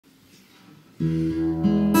At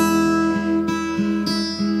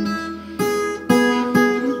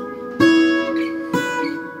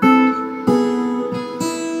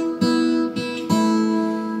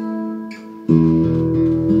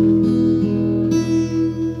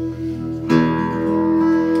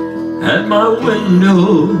my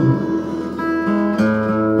window,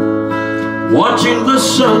 watching the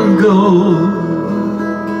sun go,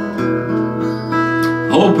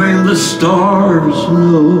 hoping the stars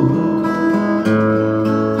know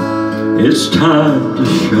it's time to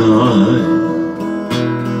shine.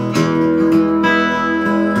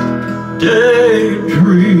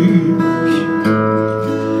 Daydreams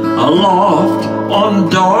aloft on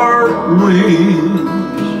dark wings,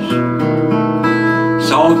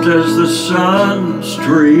 soft as the sun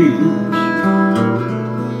streams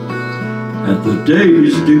at the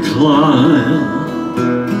day's decline.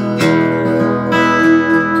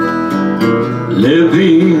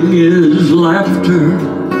 Living is laughter,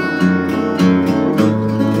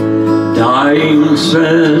 dying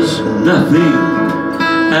says nothing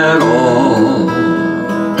at all.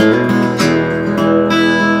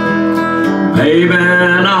 Babe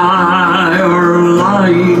and I are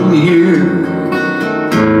lying here,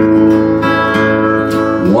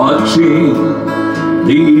 watching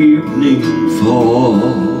the evening fall.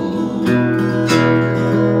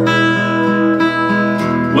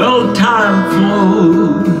 Well, time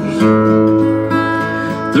flows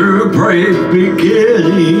through brave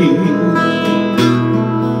beginnings,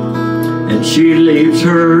 and she leaves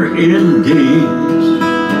her endings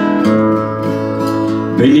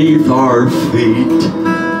beneath our feet.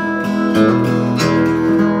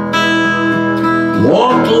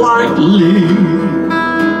 Walk lightly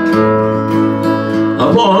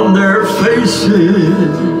upon their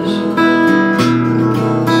faces,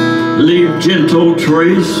 leave gentle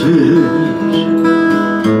traces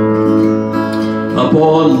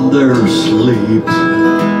upon their sleep.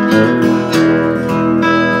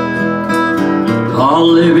 All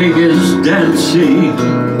living is dancing,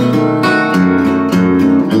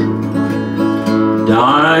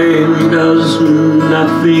 dying does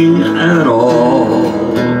nothing at all.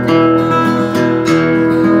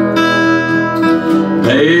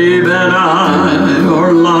 Babe and I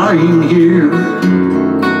are lying here,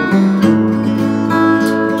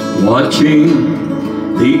 watching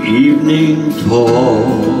the evening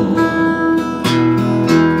fall.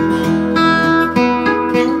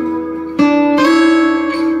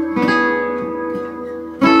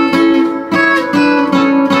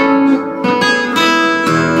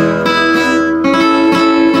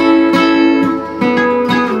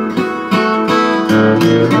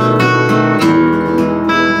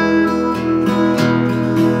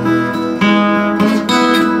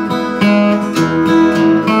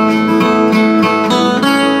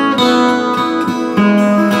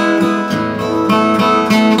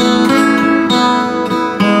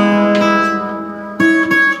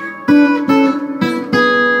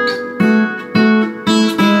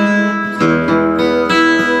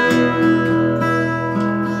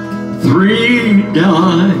 Three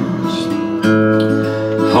dimes,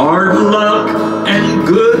 hard luck and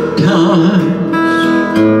good times,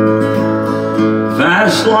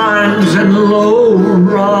 fast lines and low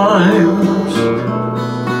rhymes,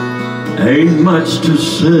 ain't much to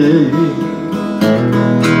say.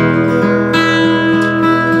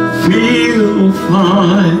 Feel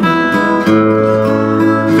fine,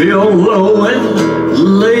 feel low and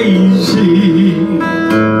lazy,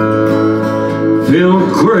 feel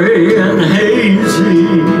gray and hazy,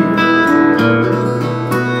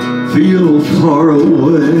 feel far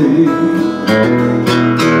away.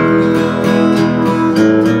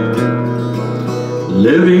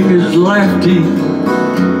 Living is laughing,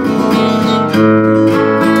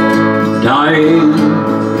 dying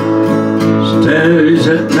stares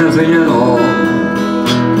at nothing at all.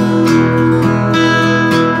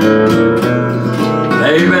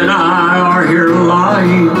 Babe and I are here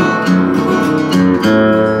lying,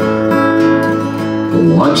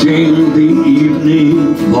 watching the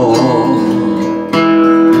evening fall.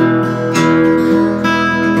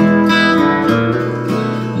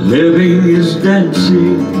 Living is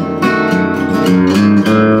dancing,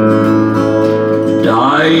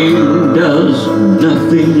 dying does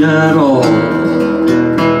nothing at all.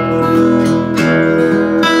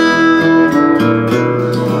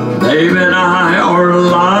 Babe and I are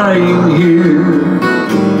lying here,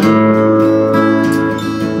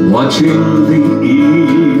 watching the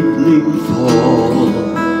evening fall.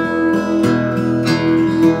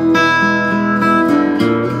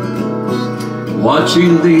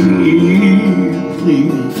 Watching the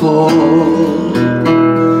evening fall.